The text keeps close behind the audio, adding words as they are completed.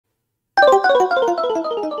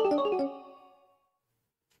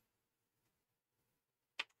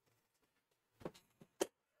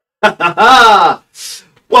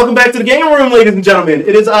Welcome back to the game room, ladies and gentlemen.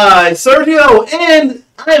 It is I, Sergio, and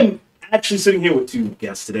I'm actually sitting here with two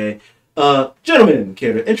guests today. Gentlemen,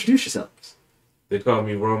 care to introduce yourselves? They call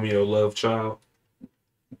me Romeo Love Child.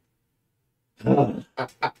 I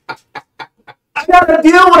gotta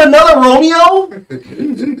deal with another Romeo?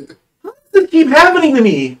 How does this keep happening to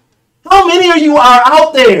me? How many of you are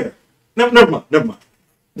out there? Never mind.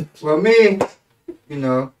 Well, me,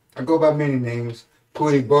 I go by many names.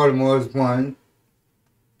 Corey Baltimore is one.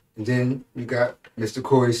 And then you got Mr.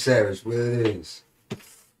 Corey Savage, what it is.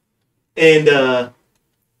 And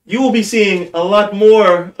you will be seeing a lot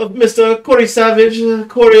more of Mr. Corey Savage,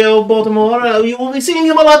 Corey Baltimore. You will be seeing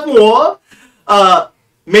him a lot more.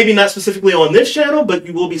 Maybe not specifically on this channel, but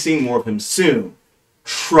you will be seeing more of him soon.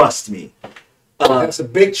 Trust me. That's a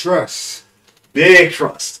big trust. Big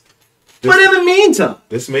trust. But in the meantime...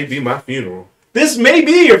 This may be my funeral. This may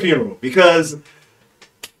be your funeral, because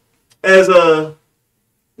as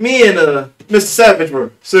me and Mr. Savage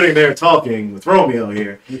were sitting there talking with Romeo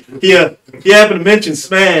here, he happened to mention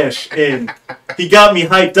Smash, and he got me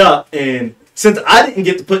hyped up, and since I didn't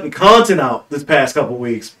get to putting content out this past couple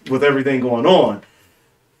weeks with everything going on,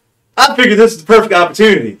 I figured this is the perfect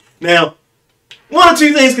opportunity. Now, one or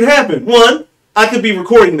two things could happen. One, I could be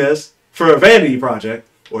recording this for a vanity project,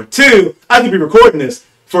 or two, I could be recording this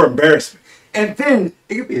for embarrassment. And then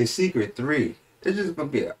it could be a secret 3. It's just gonna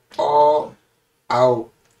be an all-out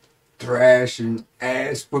thrashing,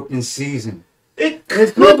 ass-whooping season.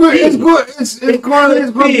 It's gonna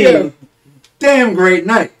be a damn great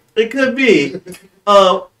night. It could be.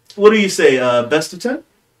 What do you say? Best of 10?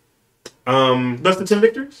 Best of 10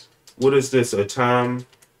 victories? What is this? A time?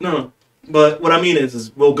 No. But what I mean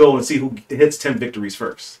is we'll go and see who hits 10 victories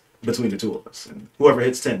first between the two of us, and whoever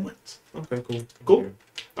hits 10 wins. Okay, cool. Cool.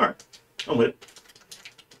 All right. I'm with it.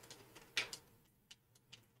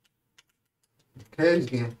 Okay,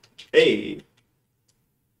 again. Hey.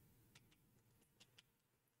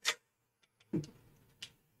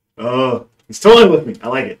 Oh, he's toying with me. I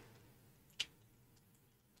like it.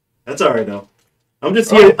 That's all right though. I'm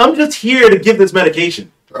just here. I'm just here to give this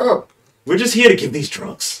medication. Oh. We're just here to give these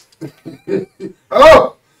drugs.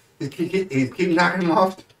 Oh. He keep knocking him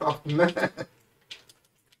off the mat.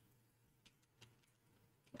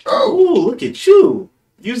 Oh. Ooh, look at you.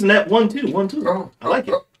 Using that 1-2, 1-2. Oh. I like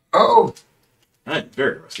it. Oh. I'm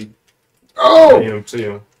very rusty. Oh.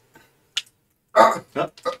 Damn. I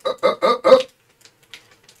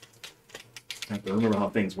have to remember how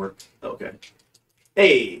things work. Okay.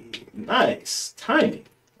 Hey, nice timing.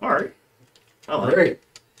 All right. I like it.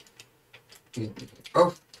 Great.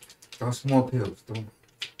 Oh, throw some more pills. Don't.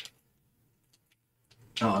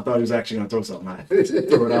 Oh, I thought he was actually going to throw something. I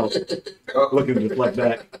threw it out. Looking to deflect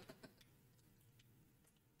back.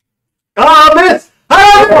 Oh, miss!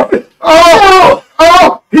 Oh! Oh!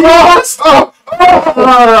 Oh! He lost! Oh!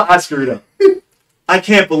 Oh! I screwed up. I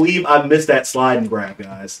can't believe I missed that slide and grab,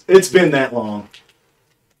 guys. It's been that long.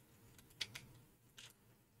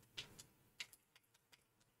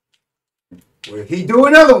 Will he do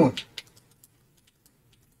another one?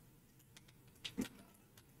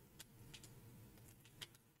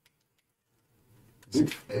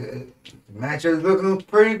 The match is looking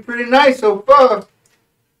pretty nice so far.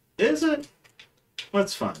 Is it?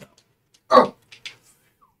 Let's find out. Oh.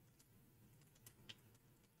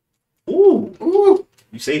 Ooh. Ooh.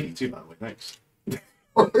 You saved me too, by the way. Thanks.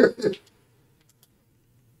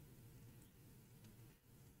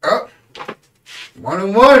 Oh.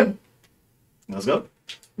 1-1. Let's go.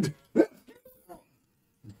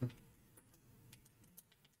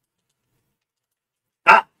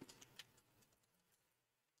 Ah!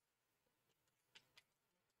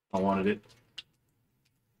 I wanted it.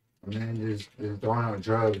 Man, just throwing out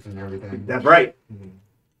drugs and everything. That's right.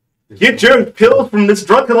 Get your pills from this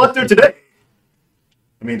drug collector today.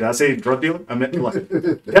 I mean, did I say drug dealer? I meant collector.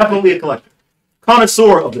 Definitely a collector.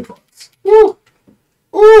 Connoisseur of the drugs. Ooh.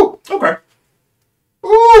 Ooh. Okay.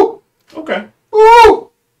 Ooh. Okay.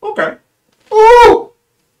 Ooh. Okay. Ooh.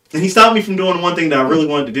 And he stopped me from doing one thing that I really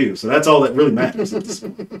wanted to do, so that's all that really matters.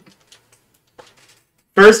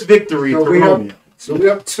 First victory for Romeo. So we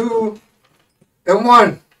up 2-1.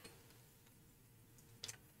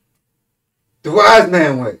 The wise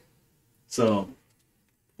man way. So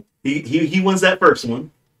he wins that first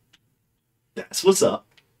one. That's what's up.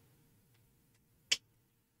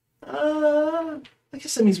 I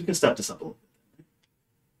guess that means we can step this up a little bit.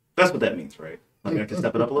 That's what that means, right? Like I can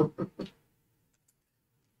step it up a little.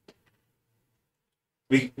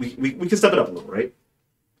 We can step it up a little, right?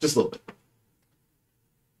 Just a little bit.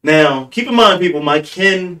 Now, keep in mind, people, my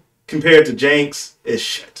kin compared to Jenks is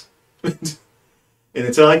shit. And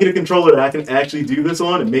until I get a controller that I can actually do this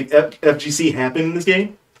on and make FGC happen in this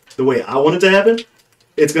game the way I want it to happen,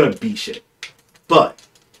 it's gonna be shit. But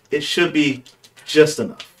it should be just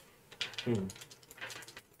enough. Hmm.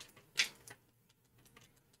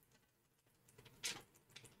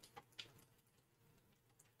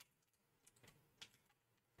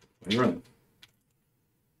 Are you running?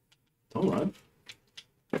 Don't run.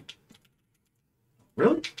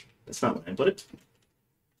 Really? That's not where I put it.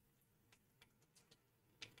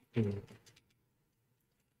 Hmm.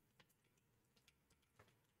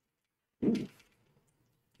 Ooh.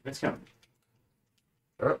 Nice count.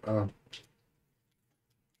 Uh-oh.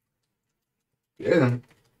 Get him.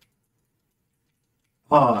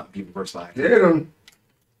 Ah, be reverse back. Get him.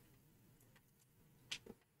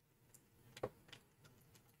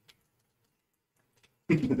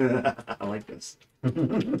 I like this.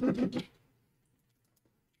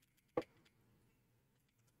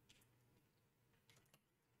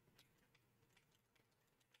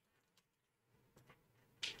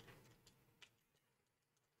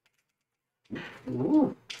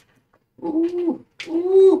 Ooh. Ooh.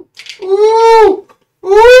 Ooh. Ooh.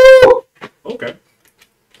 Ooh. Okay.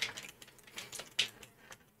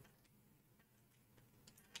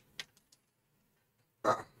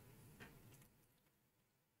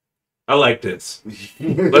 I like this.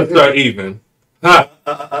 Let's start even. Ha!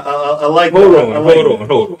 I like. Hold that. on, I like hold that. on,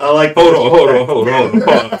 hold on. I like. Hold on, hold on.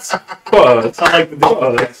 Pause. Pause. I like the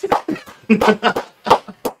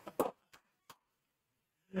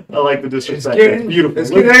I like the disrespect. That's beautiful. It's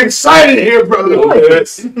getting excited here, brother. I like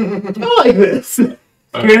this. I like this.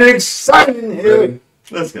 Getting excited here. Ready?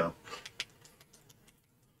 Let's go.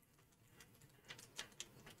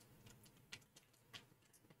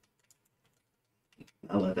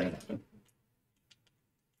 I'll let that happen.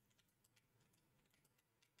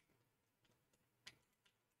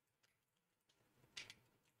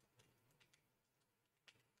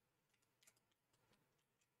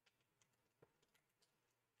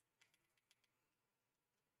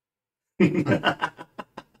 I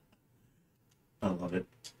love it.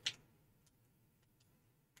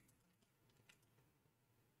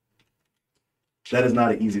 That is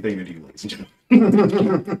not an easy thing to do, ladies and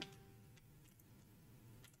gentlemen.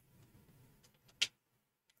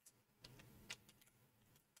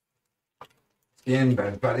 Again,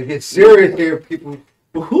 about to get serious here, people.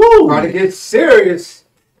 Woohoo! About to get serious.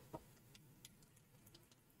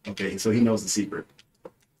 Okay, so he knows the secret.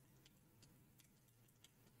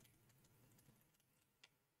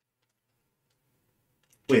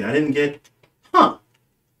 Wait, I didn't get. Huh.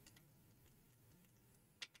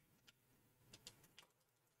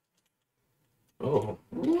 Oh,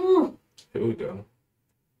 Ooh. here we go.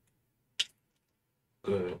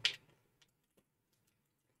 Good.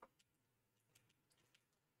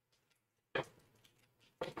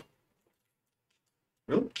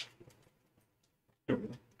 Really? Here we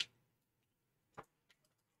go.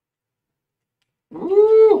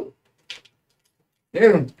 Ooh.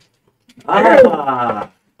 Yeah.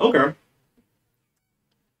 Ah, okay.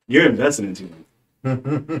 You're investing into me.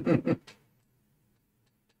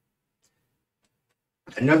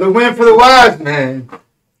 Another win for the wise man.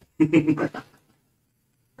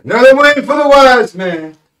 Another win for the wise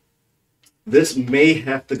man. This may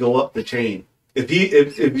have to go up the chain. If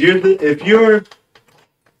you're,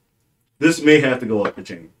 this may have to go up the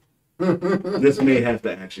chain. This may have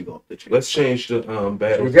to actually go up the chain. Let's change the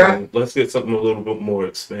battle. You got- thing. Let's get something a little bit more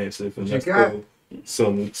expansive, and You let's got- throw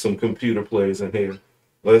some computer plays in here.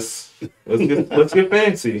 Let's get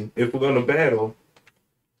fancy if we're gonna battle.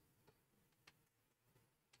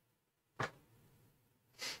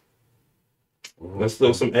 Let's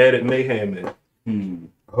throw some added mayhem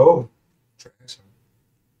in. Oh.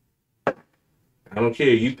 I don't care.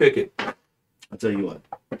 You pick it. I'll tell you what.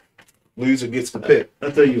 Loser gets the pick.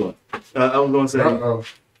 I'll tell you what. I was going to say. Uh-oh.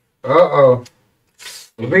 Uh-oh.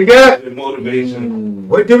 What we got? Motivation.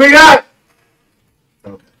 What do we got?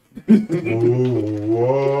 Okay.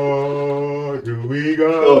 What do we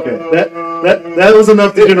got? Okay. That was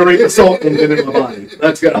enough to generate the salt engine in my body.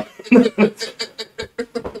 Let's go.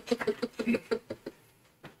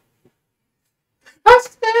 I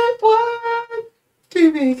said, what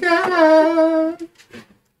do we got?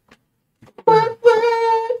 What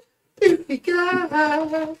do we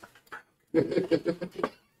got?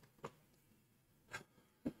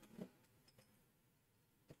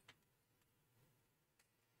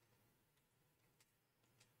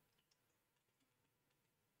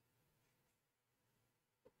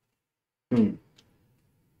 An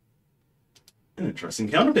interesting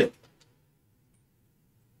counter bit.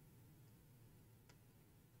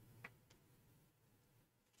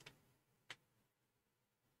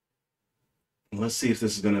 let's see if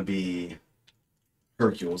this is gonna be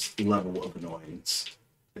Hercule's level of annoyance.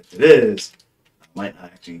 If it is, I might not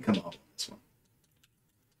actually come out on this one.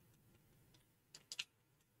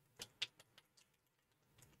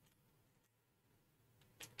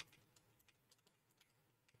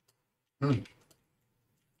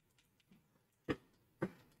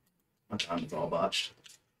 My time is all botched.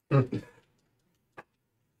 Ooh.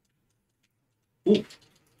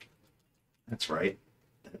 That's right.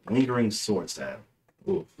 That lingering sword stab.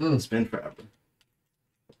 Ooh. Spin forever.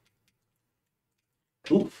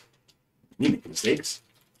 Oof. You make mistakes.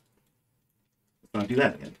 Let's not do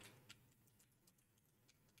that again.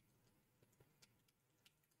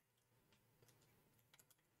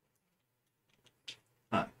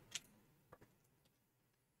 Hi.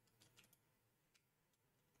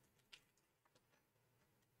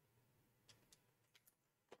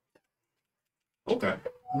 Okay.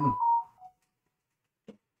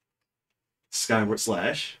 Skyward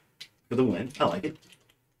slash for the win. I like it.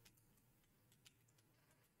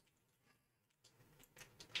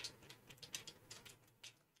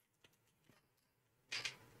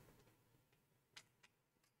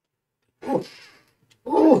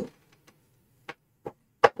 Oh.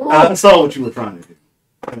 I saw what you were trying to do.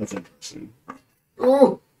 That's interesting.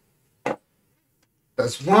 Oh.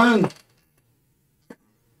 That's one.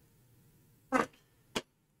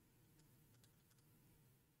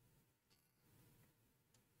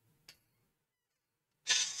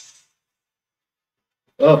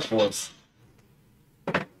 Of course.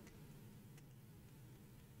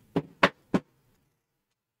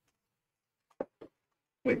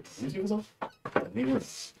 Wait, did you see what's off? That didn't work.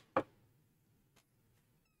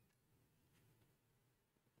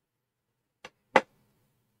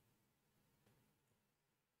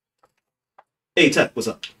 Hey, Tech, what's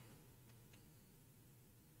up?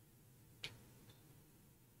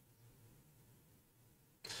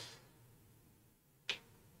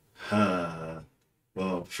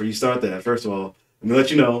 Well, before you start that, first of all, let me let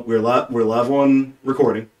you know we're live on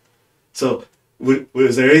recording. So,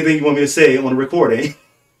 is there anything you want me to say on the recording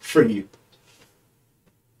for you?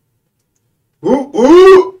 Ooh,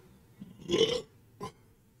 ooh.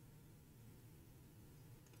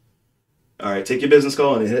 All right, take your business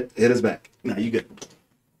call and hit us back. Nah, you good.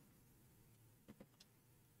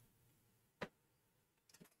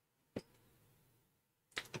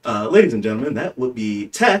 Ladies and gentlemen, that would be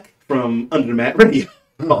Tech from Under the Mat Radio.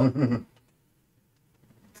 Oh.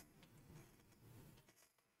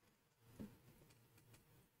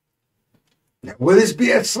 Now, will this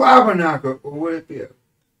be a slobber knocker or will it be a...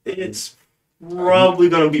 It's probably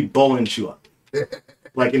going to be bowling you up,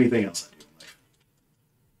 like anything else I do in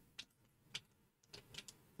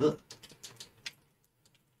life. Ugh.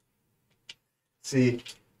 See,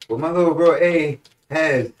 what my little bro A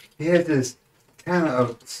has, he has this kind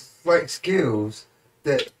of slight skills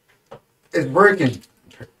that is working.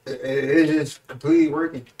 It is completely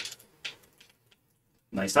working.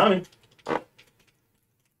 Nice timing.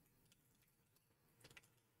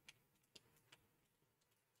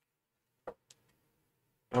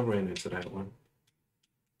 I ran into that one.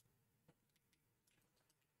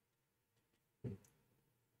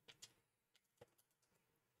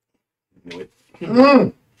 Knew it.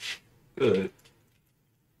 Good.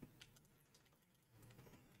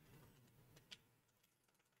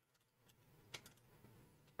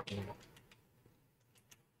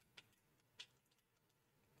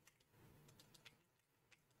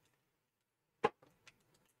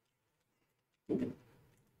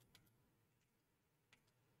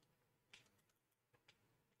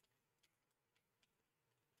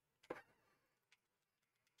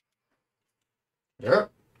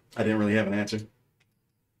 Yep. I didn't really have an answer.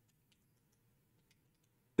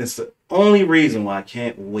 It's the only reason why I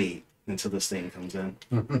can't wait until this thing comes in.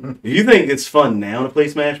 If you think it's fun now to play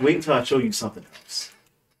Smash, wait until I show you something else.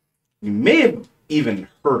 You may have even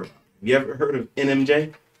heard of it. Have you ever heard of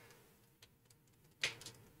NMJ?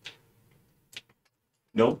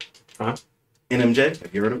 Nope. Huh? NMJ?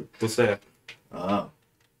 Have you heard of it? What's that? Oh.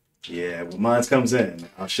 Yeah, when mine comes in,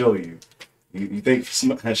 I'll show you. You think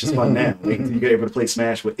Smash is fun now. Wait until you're able to play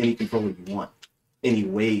Smash with any controller you want. Any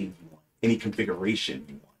way you want. Any configuration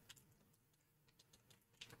you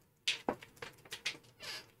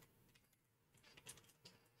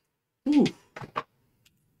want.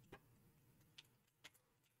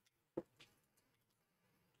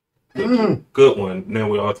 Ooh. Good one. Now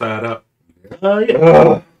we're all tied up.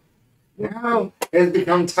 Yeah. Now it's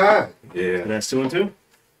become tied. Yeah. That's 2 and 2.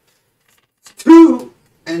 2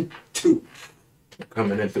 and 2.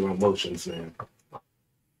 Coming in through emotions, man.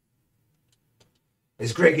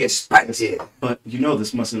 It's great get spicy. But you know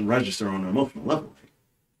this mustn't register on an emotional level.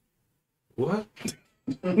 What?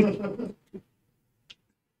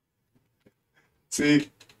 See?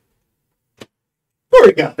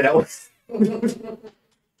 Already got that one.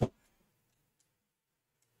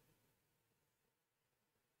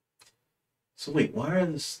 So wait, why are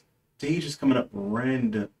the stages coming up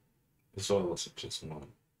random? It's all just one.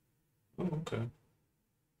 Oh, okay.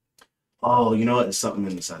 Oh, you know what? It's something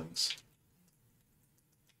in the settings.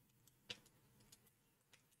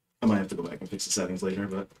 I might have to go back and fix the settings later,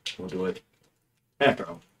 but we'll do it after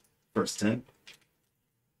all. First 10.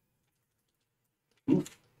 Ooh.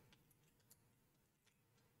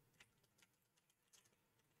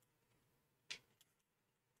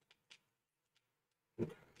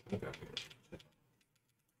 Okay.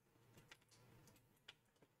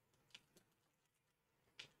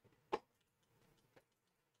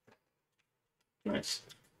 Nice.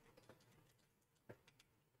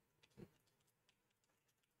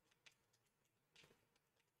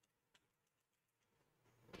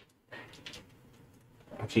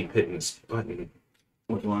 I keep hitting this button.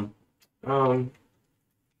 Which one? I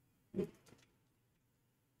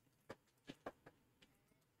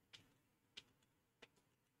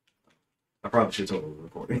probably should total the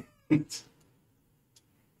recording.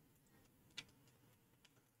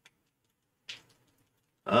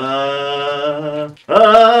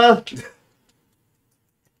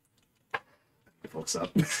 Focus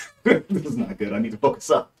up. This is not good. I need to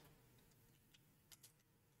focus up.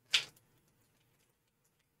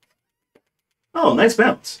 Oh, nice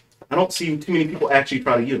bounce. I don't see too many people actually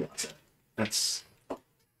try to utilize that. That's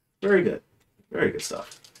very good. Very good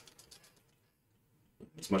stuff.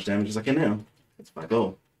 As much damage as I can now. That's my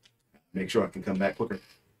goal. Make sure I can come back quicker.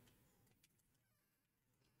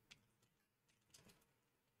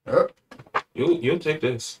 You'll take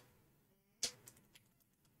this.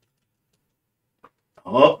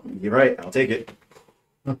 Oh, you're right. I'll take it.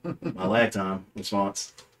 My lag time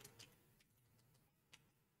response.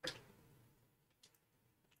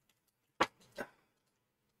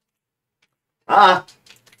 Ah!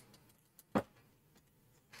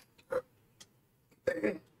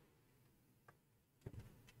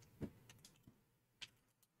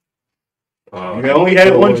 You only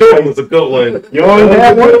had one choice. That was a good one. You only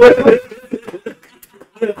had one choice.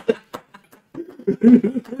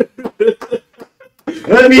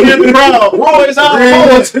 Let me hit the crowd. Roy's out,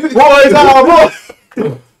 boys. Roy's out, boys.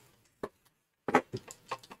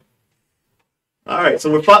 All right,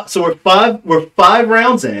 so we're five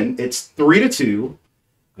rounds in. It's 3-2.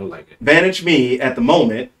 I like it. Vantage me at the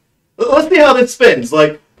moment. Let's see how this spins.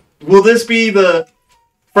 Like, will this be the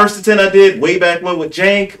first attempt I did way back when with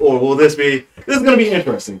Jank, or will this be? This is gonna be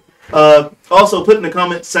interesting. Also, put in the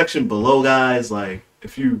comment section below, guys. Like,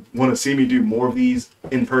 if you want to see me do more of these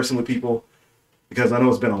in person with people, because I know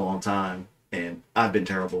it's been a long time and I've been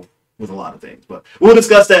terrible with a lot of things. But we'll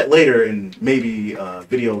discuss that later in maybe a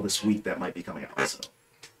video this week that might be coming out. So,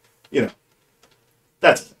 you know,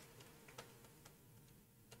 that's it.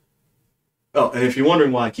 Oh, and if you're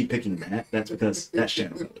wondering why I keep picking that, that's because that's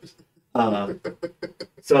channel colors.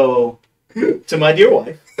 So, to my dear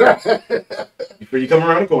wife, before you come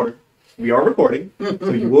around the corner, we are recording,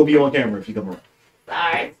 so you will be on camera if you come around.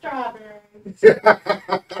 Sorry, strawberries.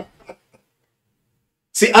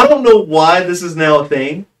 See, I don't know why this is now a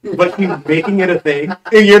thing, but he's making it a thing,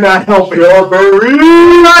 and you're not helping. Strawberry!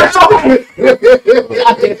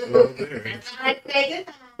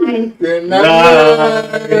 Good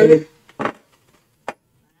night.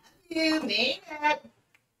 You made it.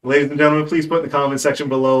 Ladies and gentlemen, please put in the comment section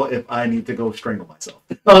below if I need to go strangle myself.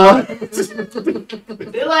 Too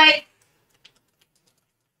late.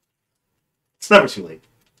 It's never too late.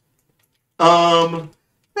 Oh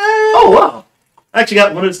wow! I actually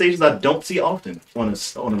got one of the stages I don't see often on a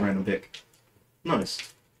random pick.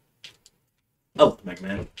 Nice. Oh, Mega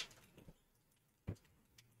Man.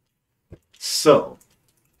 So.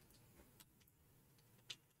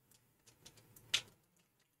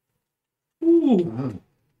 Ooh.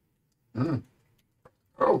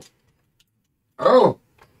 Oh.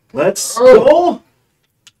 Let's Oh.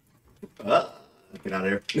 go. Get out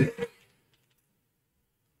of here.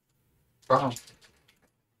 Wow.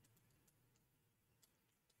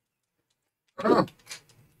 Oh.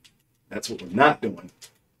 That's what we're not doing.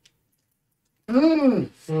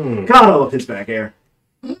 Mm. God, I love his back air.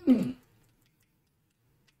 Mm.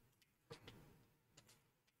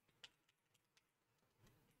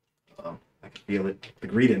 I can feel it. The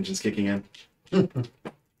greed engine's kicking in.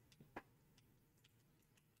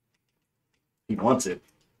 He wants it.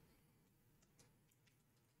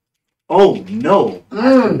 Oh no!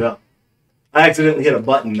 I screwed up. I accidentally hit a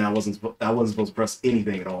button and I wasn't supposed to press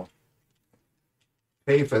anything at all.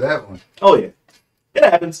 Pay for that one. Oh yeah, it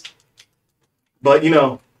happens. But you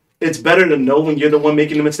know, it's better to know when you're the one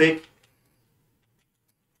making the mistake,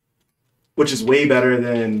 which is way better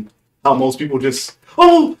than how most people just,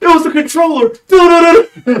 oh, it was the controller.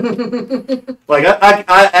 Like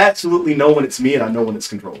I absolutely know when it's me and I know when it's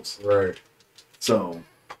controls. Right. So,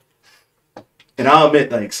 and I'll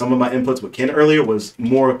admit, like some of my inputs with Ken earlier was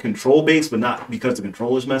more control based, but not because the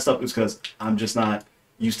controller's messed up. It's because I'm just not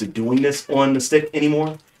used to doing this on the stick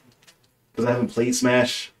anymore. Because I haven't played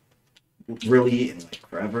Smash really in like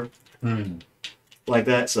forever, like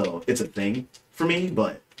that. So it's a thing for me,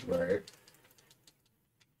 but Right.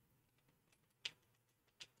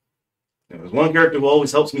 there's one character who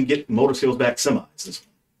always helps me get motor skills back semis. This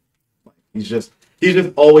one. He's just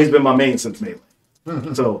always been my main since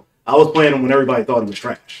Melee. So I was playing him when everybody thought he was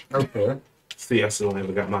trash. Okay. See, I still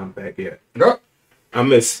haven't got mine back yet. Nope. I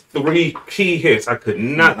missed 3 key hits. I could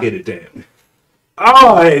not get it down.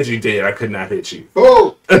 Oh, as you did, I could not hit you.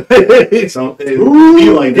 Oh. So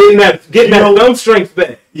you like Getting that thumb strength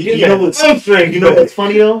back. you know what's thumb strength. you know what's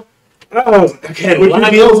funny though? I can't What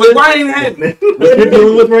line you those dealing with? why ain't happening? What you're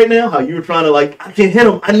dealing with right now? How you were trying to like, I can hit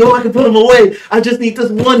him. I know I can put him away. I just need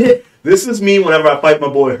this one hit. This is me whenever I fight my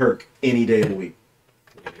boy Herc any day of the week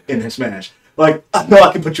in his Smash. Like, I know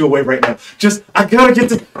I can put you away right now. I gotta get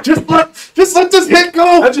this. Just let this hit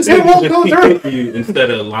go. I just it need won't to go keep through. hitting you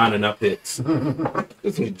instead of lining up hits.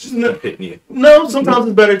 Just keep hitting you. No, sometimes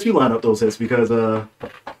it's better to line up those hits because I'm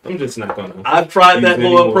just not gonna. I've tried use that any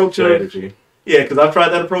little more approach of strategy. because I've tried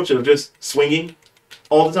that approach of just swinging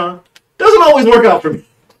all the time. Doesn't always work out for me.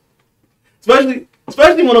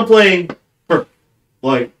 Especially when I'm playing Herc.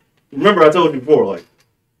 Like, remember I told you before, like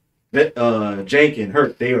Jank and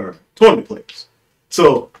Herc, they are tournament players.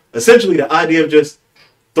 So essentially the idea of just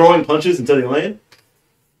throwing punches until they land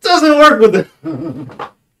doesn't work with them.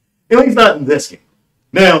 At least not in this game.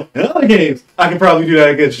 Now, in other games, I can probably do that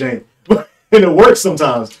against Jank. And it works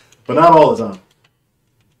sometimes, but not all the time.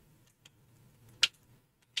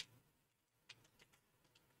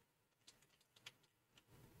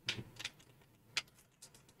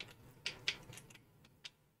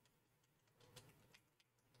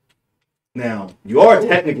 Now, you are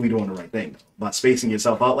technically doing the right thing, though. By spacing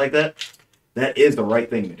yourself out like that. That is the right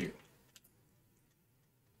thing to do.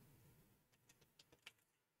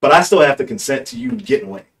 But I still have to consent to you getting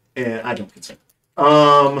away. And I don't consent.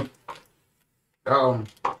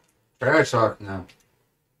 Trash talk now.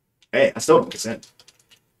 Hey, I still don't consent.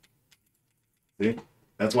 See?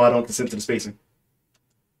 That's why I don't consent to the spacing.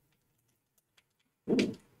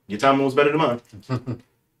 Ooh, your timing was better than mine.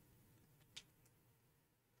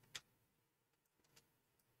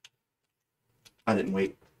 I didn't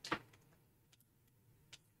wait.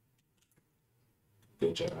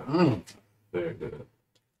 Good job. Very good.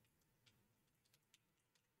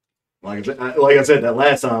 Like I said, that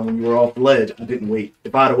last time when you were off the ledge, I didn't wait.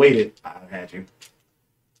 If I'd have waited, I'd have had you.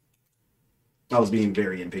 I was being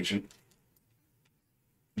very impatient.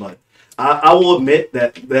 But I will admit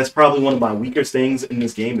that that's probably one of my weakest things in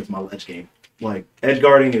this game is my ledge game. Like, edge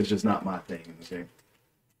guarding is just not my thing in this game.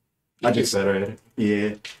 I just better at it.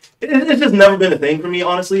 Yeah. It's just never been a thing for me,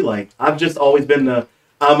 honestly. Like, I've just always been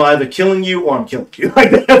I'm either killing you or I'm killing you.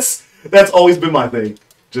 Like, that's always been my thing.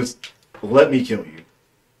 Just let me kill you.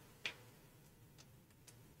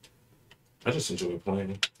 I just enjoy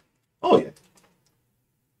playing. Oh, yeah.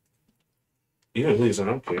 Even losing,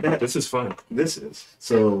 I don't care. Yeah. This is fun. This is.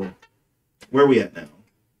 So, where are we at now?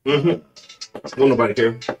 Will nobody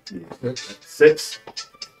care? 6.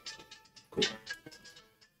 Cool.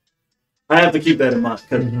 I have to keep that in mind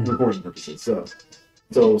because recording purposes. So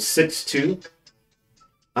 6-2.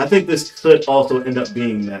 I think this could also end up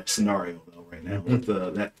being that scenario though right now with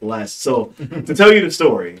that last. So to tell you the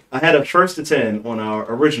story, I had a first to 10 on our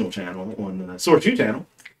original channel on the SourceU channel.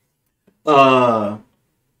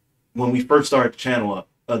 When we first started the channel up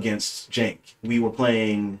against Jank, we were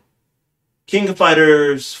playing King of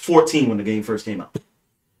Fighters 14 when the game first came out.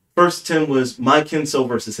 First 10 was my Kenso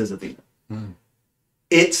versus his Athena.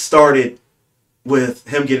 It started with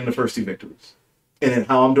him getting the first 2 victories. And then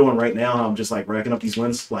how I'm doing right now, how I'm just like racking up these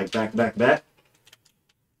wins like back to back to back.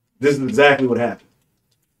 This is exactly what happened.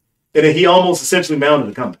 And then he almost essentially mounted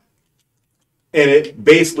a comeback. And it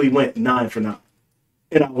basically went 9 for 9.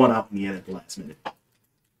 And I won out in the end at the last minute.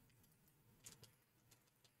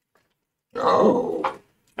 Oh.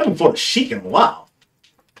 I haven't fought a Sheik in a while.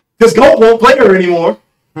 Because Goat won't play her anymore.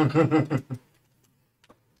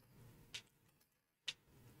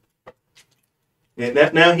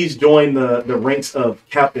 And now he's joined the ranks of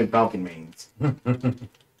Captain Falcon Mains.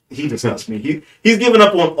 he disgusts me. He's given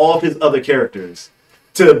up on all of his other characters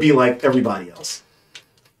to be like everybody else.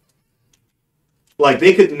 Like,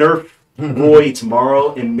 they could nerf Roy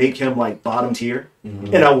tomorrow and make him like bottom tier,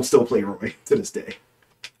 and I will still play Roy to this day.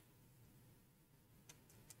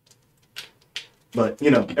 But,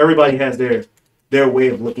 you know, everybody has their way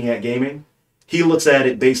of looking at gaming. He looks at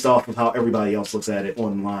it based off of how everybody else looks at it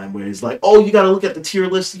online, where he's like, oh, you got to look at the tier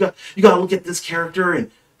list. You got to look at this character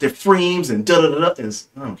and their frames and da-da-da-da.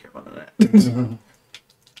 I don't care about that.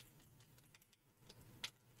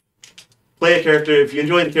 Play a character. If you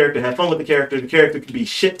enjoy the character, have fun with the character. The character can be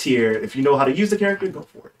shit tier. If you know how to use the character, go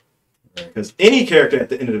for it. Because any character at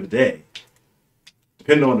the end of the day,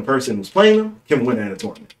 depending on the person who's playing them, can win at a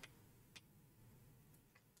tournament.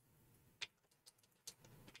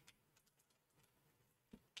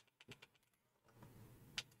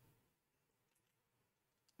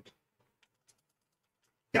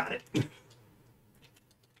 Got it.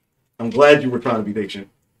 I'm glad you were trying to be patient.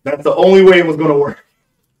 That's the only way it was going to work.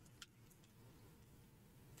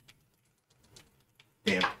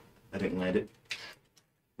 Damn, I didn't land it.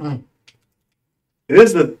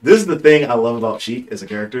 This is the thing I love about Sheik as a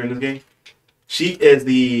character in this game. Sheik is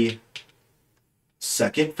the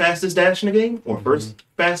second fastest dash in the game, or first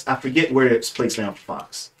fast. I forget where it's placed now for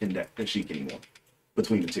Fox and Sheik anymore,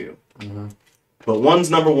 between the two. But one's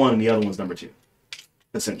number 1 and the other one's number 2,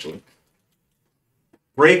 essentially.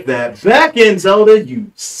 Break that back in, Zelda,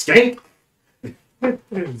 you skank.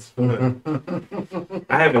 It's fun.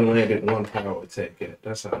 I haven't landed one power attack yet.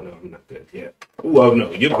 That's how I know I'm not good yet. Well,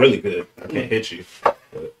 no, you're really good. I can't hit you.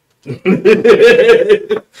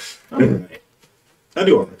 Alright. I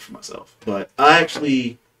do alright for myself, but I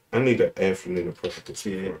need an afternoon of practice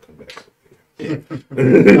before I come back.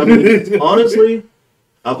 I mean, honestly,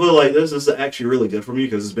 I'll put it like this. This is actually really good for me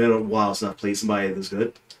because it's been a while since I've played somebody this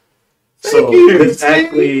good. Thank you, this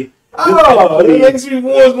actually... it makes me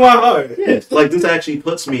warm my heart. Yeah, like this actually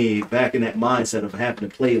puts me back in that mindset of having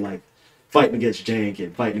to play like fighting against Jank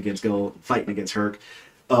and fighting against Gold, fighting against Herc.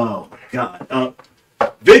 Oh my god.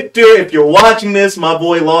 Victor, if you're watching this, my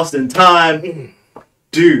boy Lost in Time.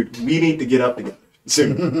 Dude, we need to get up together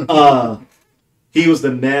soon. He was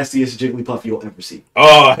the nastiest Jigglypuff you'll ever see.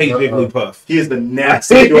 Oh, I hate Jigglypuff. He is the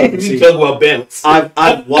nastiest you'll ever see. Talk about balance.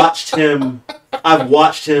 I've watched him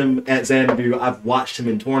at Xanadu. I've watched him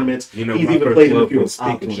in tournaments. You know, he's my even first played in a love few was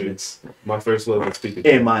tournaments. My first love was Pikachu.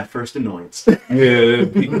 And my first annoyance. Yeah,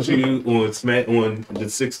 Pikachu on the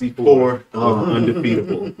 64 was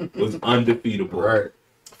undefeatable. Was undefeatable. Right.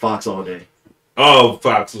 Fox all day. Oh,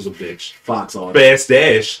 Fox was a bitch. Fox all day. Fast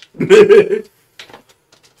dash.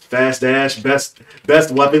 Fast dash,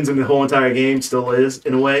 best weapons in the whole entire game still is,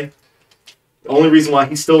 in a way. The only reason why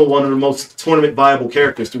he's still one of the most tournament viable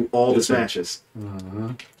characters through all the smashes.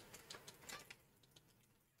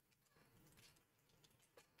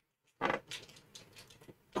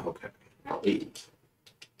 Okay. Hey.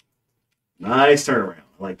 Nice turnaround.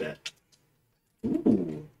 I like that.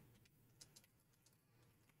 Ooh.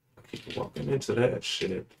 I keep walking into that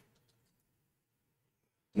shit.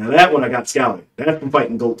 Now that one I got scouted. That's from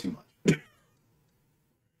fighting Gold too much.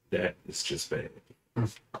 That is just bad.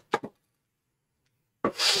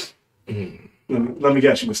 Let me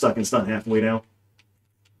guess, you were stuck in stun halfway down.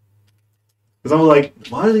 Because I was like,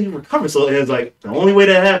 why did he recover so? It's like, the only way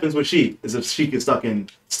that happens with Sheik is if Sheik is stuck in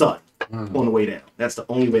stun on the way down. That's the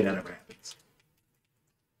only way that ever happens.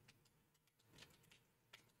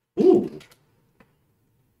 Ooh.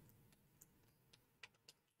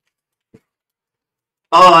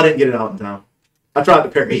 Oh, I didn't get it out in time. I tried to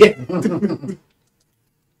parry it.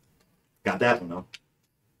 Got that one, though.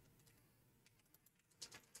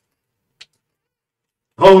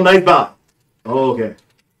 Oh, nice bot. Oh, okay.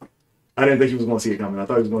 I didn't think he was going to see it coming. I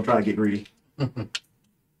thought he was going to try to get greedy.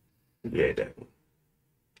 Yeah, that one.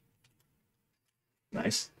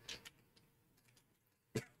 Nice.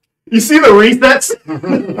 You see the resets?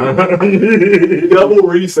 Double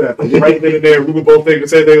reset. Right then and there. We were both thinking the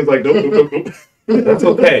same thing. It was like, nope. That's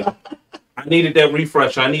okay. I needed that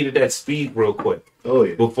refresh. I needed that speed real quick. Oh,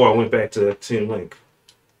 yeah. Before I went back to Team Link.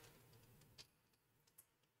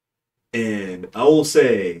 And I will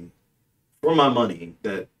say, for my money,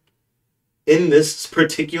 that in this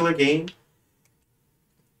particular game,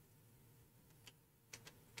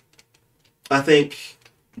 I think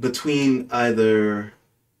between either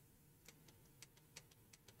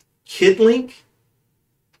Kid Link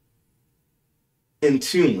and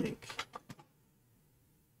Toon Link,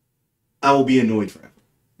 I will be annoyed forever.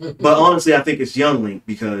 But honestly, I think it's Young Link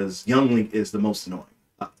because Young Link is the most annoying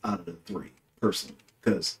out of the three, personally.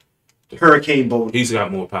 Because Hurricane Bolt, He's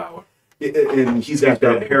got more power. and he's got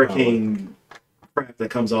that Hurricane crap that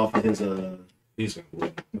comes off of his He's gonna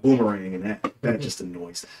win. boomerang, and that just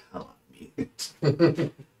annoys the hell out of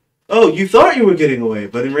me. Oh, you thought you were getting away,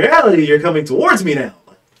 but in reality, you're coming towards me now.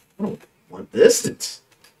 Like, I don't want this. It's...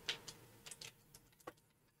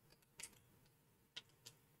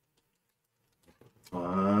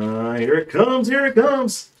 Here it comes, here it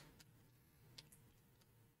comes.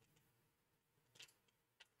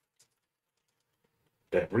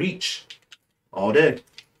 That reach. All day.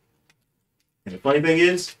 And the funny thing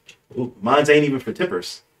is, mine's ain't even for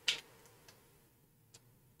tippers.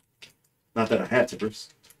 Not that I have tippers.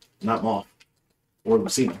 Not Moth. Or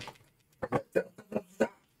Lucina.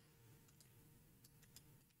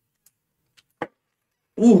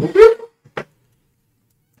 Ooh.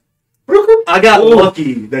 I got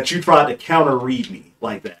lucky that you tried to counter read me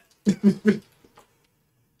like that.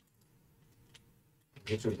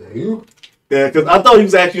 Yeah, because I thought he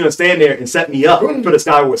was actually gonna stand there and set me up for the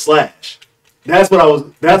Skyward Slash. That's what I was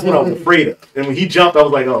afraid of. And when he jumped, I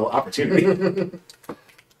was like, oh, opportunity.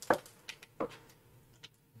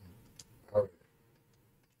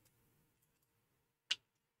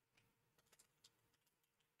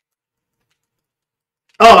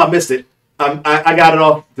 Oh, I missed it. I got it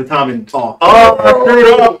off the timing off. Oh, I screwed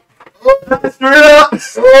up. I screwed up.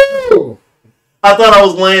 I thought I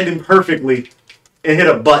was landing perfectly and hit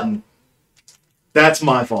a button. That's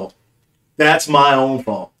my fault. That's my own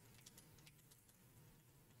fault.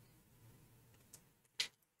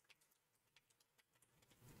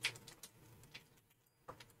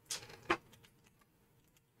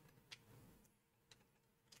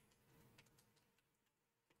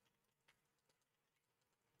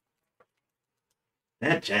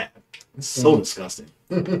 That jab is so disgusting.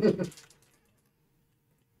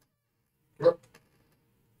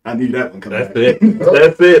 I knew that one coming. That's it.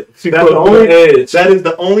 That's it. That is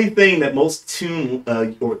the only thing that most Toon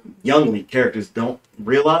or Young Link characters don't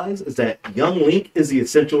realize is that Young Link is the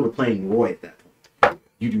essential to playing Roy at that point.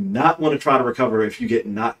 You do not want to try to recover if you get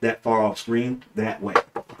knocked that far off screen that way.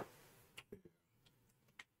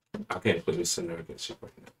 I can't play this scenario against you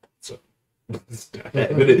right now. So. I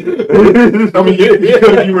mean,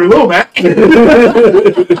 you were Lil Mac.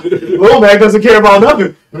 Lil Mac doesn't care about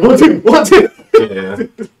nothing. 1, 2, 1, 2. Yeah.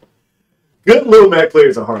 Good Lil Mac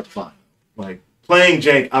players are hard to find. Like playing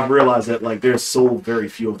Jank, I've realized that like there's so very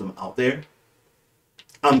few of them out there.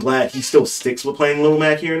 I'm glad he still sticks with playing Lil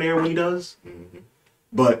Mac here and there when he does. Mm-hmm.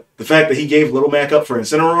 But the fact that he gave Lil Mac up for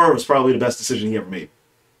Incineroar was probably the best decision he ever made.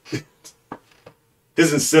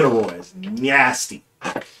 His Incineroar is nasty.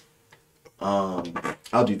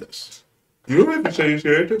 I'll do this. You don't have to change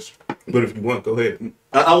characters, but if you want, go ahead.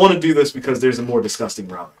 I want to do this because there's a more disgusting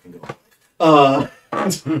route I can go.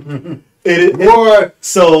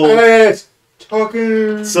 So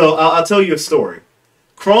I'll tell you a story.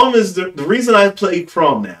 Chrome is the reason I play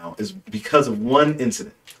Chrome now is because of one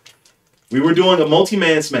incident. We were doing a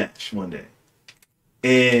multi-man smash one day,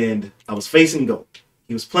 and I was facing Gold.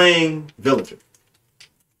 He was playing Villager,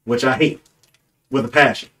 which I hate with a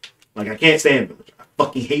passion. Like, I can't stand Villager. I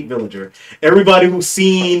fucking hate Villager. Everybody who's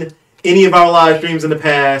seen any of our live streams in the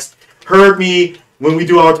past, heard me when we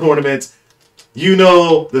do our tournaments, you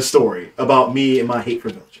know the story about me and my hate for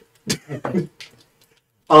Villager.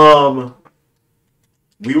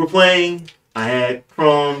 We were playing. I had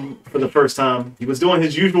Chrome for the first time. He was doing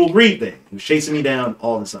his usual greed thing. He was chasing me down,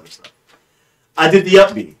 all this other stuff. I did the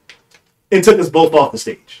up B and took us both off the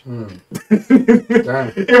stage. And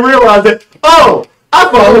realized that, oh, I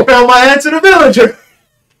finally found my answer to Villager.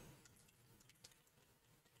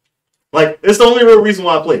 Like, it's the only real reason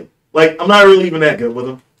why I play him. Like, I'm not really even that good with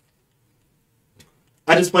him.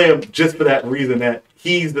 I just play him just for that reason that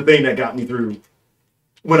he's the thing that got me through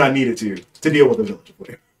when I needed to deal with the Villager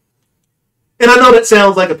player. And I know that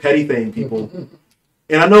sounds like a petty thing, people.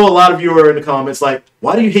 And I know a lot of you are in the comments like,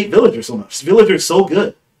 why do you hate Villager so much? Villager is so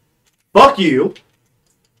good. Fuck you.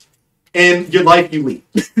 And your life you lead.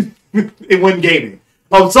 In one gaming.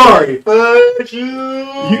 I'm sorry. But you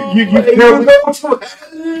go to hell.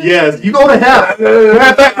 Yes, you go to hell. In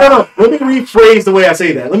fact, no. Let me rephrase the way I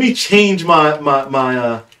say that. Let me change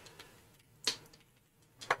my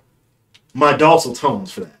docile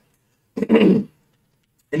tones for that. In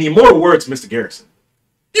the immortal words, Mr. Garrison.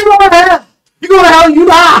 You go to hell. You go to hell. You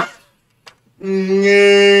die.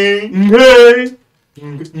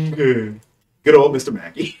 Good old Mr.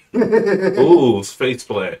 Mackey. Ooh, face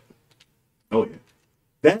splat. Oh yeah.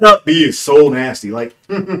 That up B is so nasty. Like,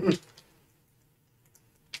 I mean,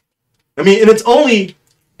 and it's only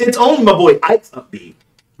my boy Ike's up B.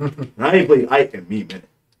 And I ain't played Ike in me a minute.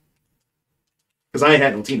 Because I ain't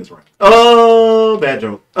had no Tina's right. Oh, bad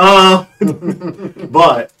joke.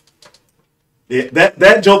 But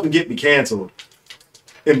that joke can get me canceled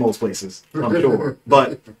in most places, I'm sure.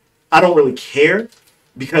 But I don't really care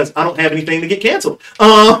because I don't have anything to get canceled.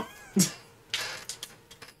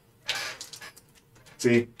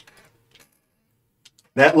 See,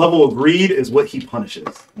 that level of greed is what he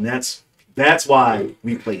punishes, and that's why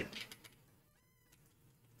we play him.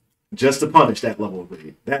 Just to punish that level of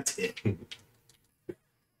greed. That's it.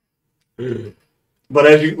 But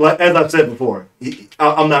as I've said before,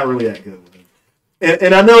 I'm not really that good with him.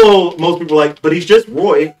 And I know most people are like, but he's just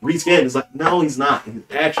Roy reskinned. It's like, no, he's not. He's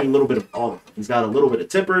actually a little bit of all of them. He's got a little bit of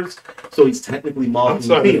tempers, so he's technically Moth. I'm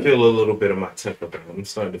starting to feel a little bit of my temper now. I'm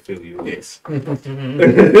starting to feel you. Yes.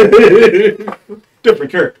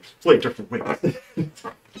 Different characters play different ways.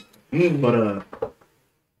 But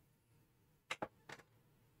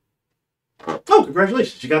oh,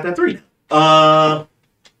 congratulations! You got that 3 now.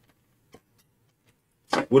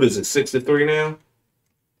 What is it? 6-3 now?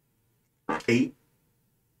 8.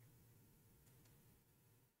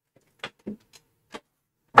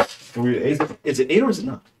 Is it 8 or is it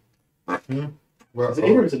 9? Well, Is it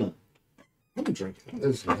 8 or is it 9? I'm drinking.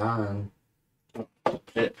 it's 9.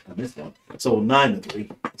 Shit, I missed one. So 9-3.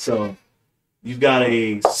 So you've got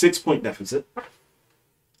a 6-point deficit,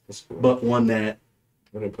 That's cool. but one that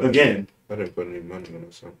I didn't put again. I didn't put any money on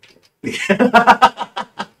it, so.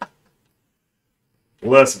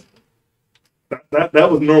 Listen, that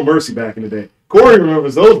was no mercy back in the day. Corey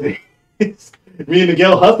remembers those days. Me and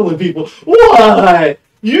Miguel hustling people. What?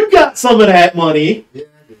 You got some of that money. Yeah,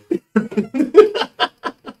 I did.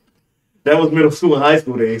 That was middle school and high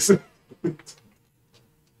school days.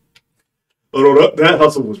 Although that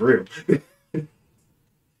hustle was real.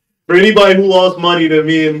 For anybody who lost money to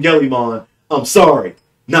me and Gellimon, I'm sorry.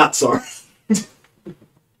 Not sorry.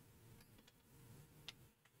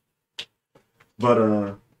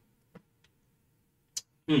 But,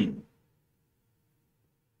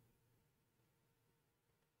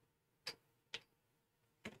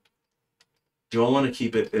 Do I want to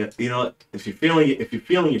keep it? You know what? If you're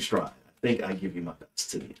feeling your stride, I think I give you my best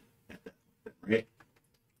to the end at that point, right?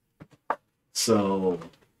 So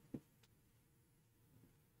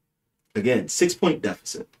again, 6-point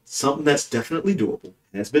deficit, something that's definitely doable,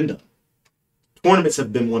 has been done. Tournaments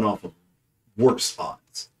have been won off of worse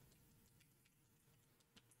odds.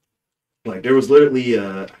 Like there was literally,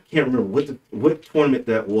 I can't remember what tournament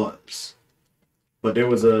that was, but there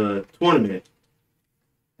was a tournament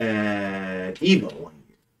at Evo one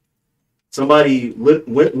year. Somebody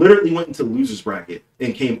literally went into the loser's bracket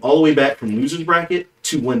and came all the way back from loser's bracket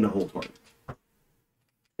to win the whole tournament.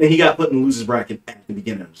 And he got put in the loser's bracket at the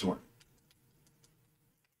beginning of the tournament.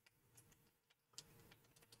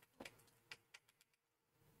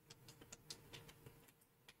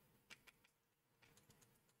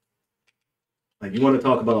 Like, you want to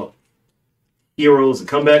talk about heroes and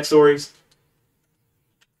comeback stories?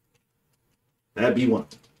 That'd be one.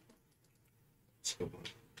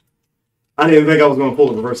 I didn't think I was going to pull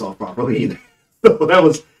the reverse off properly either. So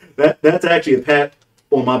that's actually a pat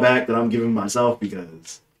on my back that I'm giving myself,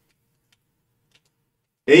 because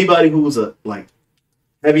anybody who's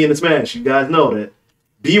heavy in the smash, you guys know that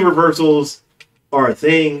B reversals are a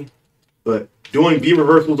thing, but doing B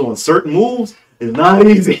reversals on certain moves is not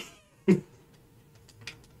easy.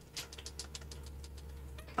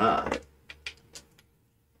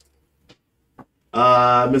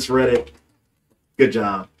 Misread it. Good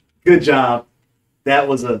job. Good job. That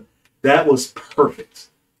was perfect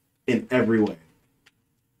in every way.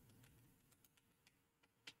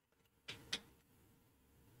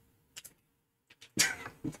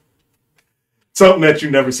 Something that you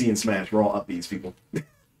never see in Smash. We're all up these people.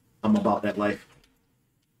 I'm about that life.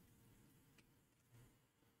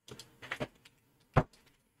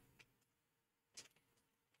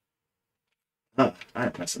 I'm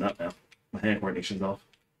messing up now. My hand coordination's off.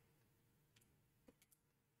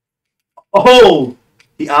 Oh!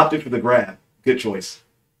 He opted for the grab. Good choice.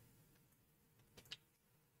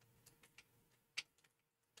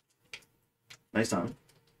 Nice time.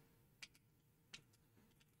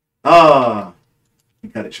 Ah! He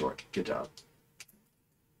cut it short. Good job.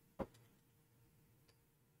 I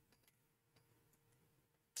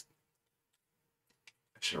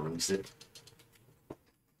should have released it.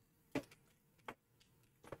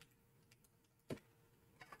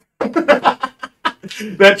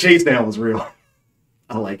 That chase down was real.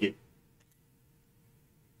 I like it.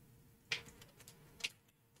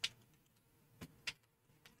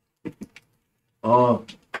 Oh,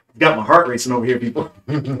 got my heart racing over here, people.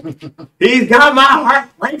 He's got my heart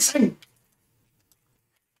racing.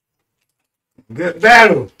 Good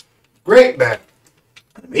battle. Great battle.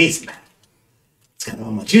 An amazing battle. It's got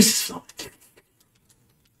all my juices flowing.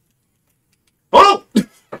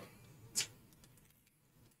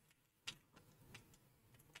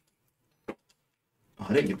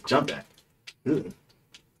 didn't get the jump back. Ugh.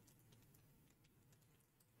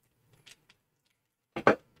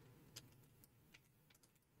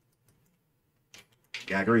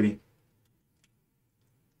 Got greedy.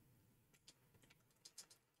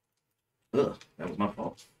 Ugh, that was my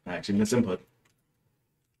fault. I actually missed input.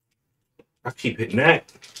 I keep hitting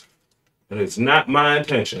that. But it's not my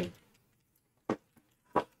intention.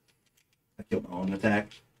 I killed my own attack.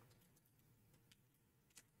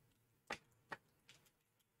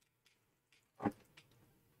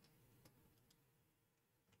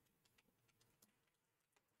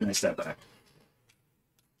 And I step back.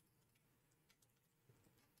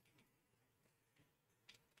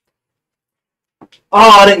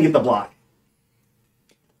 Oh, I didn't get the block.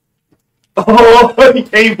 Oh, he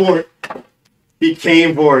came for it. He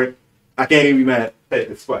came for it. I can't even be mad. Hey,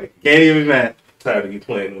 it's Spike. Can't even be mad. Tired of you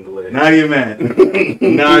playing on the ledge. Not even mad.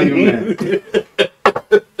 Not even mad.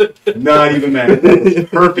 Not even mad.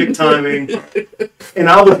 Perfect timing. And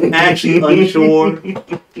I was actually unsure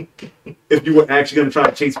if you were actually going to try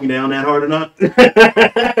to chase me down that hard or not.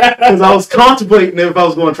 Because I was contemplating if I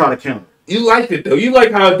was going to try to counter. You liked it though. You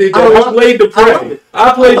like how I did that. I I played the prey.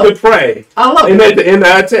 I played the prey. I love And it. at the end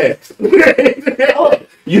I attacked.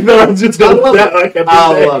 You know I'm just gonna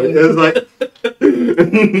I love it. It was like,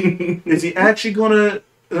 is he actually gonna?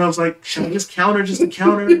 And I was like, should I just counter just to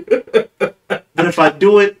counter? And if I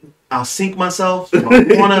do it, I'll sink myself. I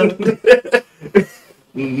wanna.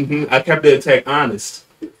 I kept the attack honest.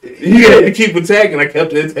 You had to keep attacking. I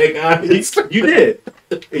kept the attack honest. You did.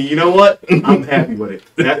 And you know what? I'm happy with it.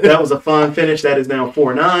 That was a fun finish. That is now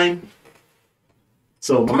 4-9.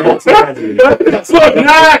 So my man That's what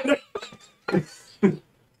not.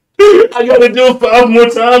 I gotta do it 5 more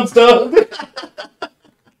times, dog.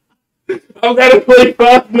 I've gotta play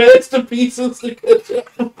 5 masterpieces to catch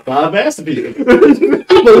up. 5 masterpieces.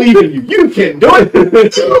 I believe in you. You can do it. You can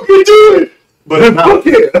do it. But if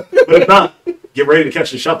not, get ready to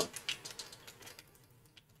catch the shuttle.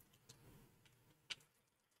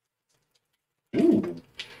 Ooh,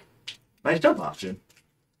 nice jump option.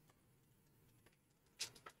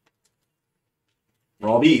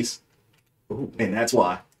 Raw bees. Ooh, and that's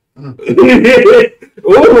why. Ooh.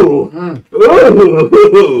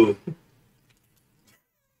 Ooh.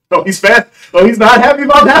 Oh, he's fast. Oh, he's not happy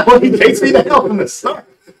about that one. He takes me down from the start.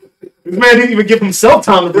 This man didn't even give himself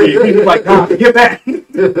time to breathe. He was like, nah, get back. I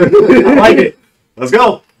like it. Let's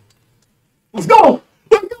go. Let's go.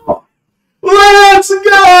 Let's go. Let's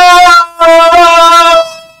go.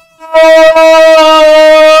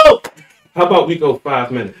 How about we go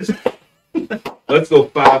 5 minutes? Let's go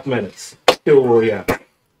 5 minutes. Kill Royale.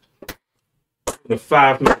 The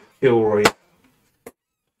 5-minute Kill Royale.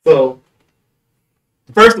 So,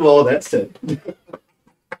 first of all, that's it.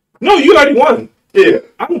 No, you already won. Yeah.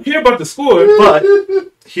 I don't care about the score. But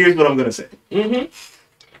here's what I'm going to say.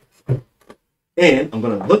 Mm-hmm. And I'm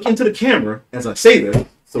going to look into the camera as I say this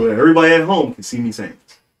so that everybody at home can see me saying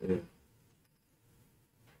this. Yeah.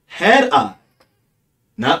 Had I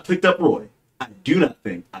not picked up Roy, I do not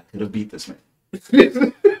think I could have beat this man.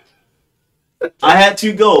 I had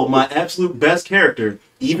to go my absolute best character,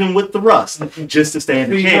 even with the rust, just to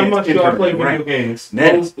stand a See, chance. how much do I play video games?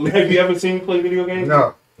 Next. Have you ever seen me play video games?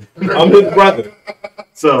 No. I'm his brother.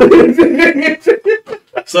 So, That's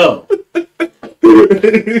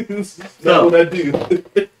what I do.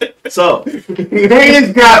 so,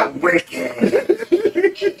 He's got wicked.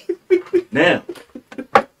 now,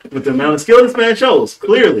 with the amount of skill this man shows,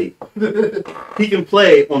 clearly, he can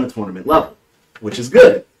play on a tournament level, which is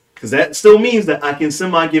good, because that still means that I can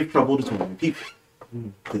semi-give trouble to tournament people.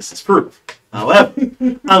 This is proof. However,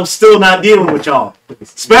 I'm still not dealing with y'all.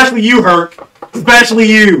 Especially you, Herc.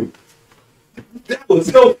 Especially you. That was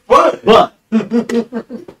so fun. But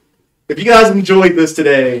if you guys enjoyed this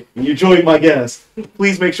today and you enjoyed my guest,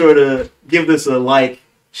 please make sure to give this a like,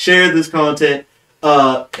 share this content.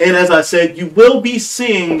 And as I said, you will be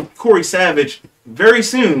seeing Corey Savage very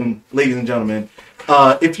soon, ladies and gentlemen.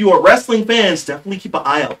 If you are wrestling fans, definitely keep an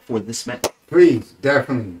eye out for this match. Please,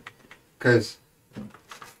 definitely. Because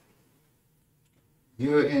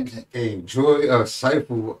you're in a joy of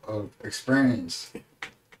cycle of experience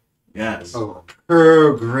Yes. of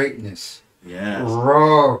pure greatness. Yes.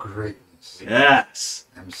 Raw greatness. Yes.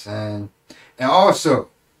 You know what I'm saying? And also,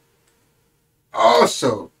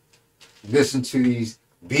 listen to these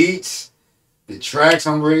beats, the tracks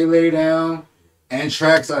I'm ready to lay down, and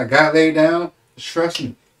tracks I got laid down. Trust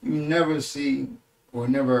me, you never see or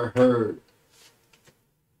never heard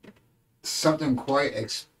something quite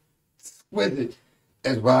exquisite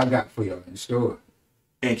as what I got for y'all in store.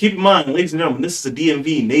 And keep in mind, ladies and gentlemen, this is a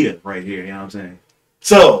DMV native right here, you know what I'm saying?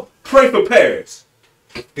 So, Pray for Paris.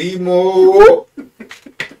 Be more.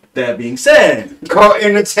 That being said, Call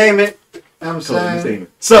entertainment. I'm Cool saying.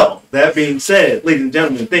 entertainment. So, that being said, ladies and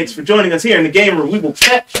gentlemen, thanks for joining us here in the game room. We will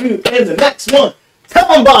catch you in the next one. Tell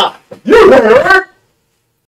them, Bob. You heard.